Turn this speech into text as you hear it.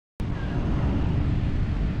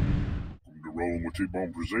Rolling with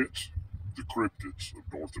T-Bone presents the cryptids of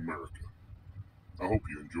North America. I hope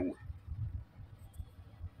you enjoy.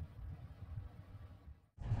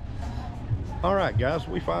 All right, guys,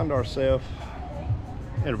 we find ourselves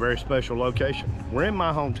in a very special location. We're in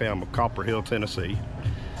my hometown of Copper Hill, Tennessee,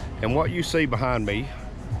 and what you see behind me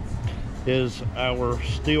is our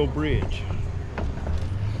steel bridge.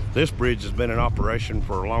 This bridge has been in operation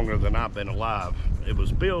for longer than I've been alive. It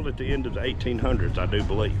was built at the end of the 1800s, I do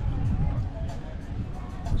believe.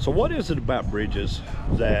 So what is it about bridges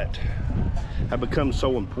that have become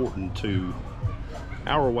so important to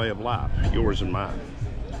our way of life, yours and mine?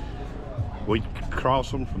 We cross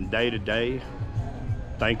them from day to day,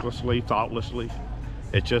 thanklessly, thoughtlessly.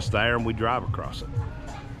 It's just there and we drive across it.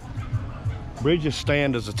 Bridges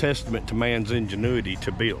stand as a testament to man's ingenuity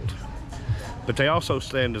to build, but they also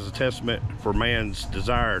stand as a testament for man's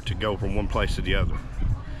desire to go from one place to the other,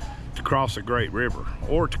 to cross a great river,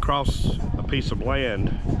 or to cross a piece of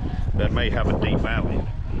land that may have a deep valley.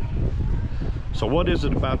 So what is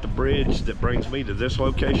it about the bridge that brings me to this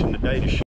location today to show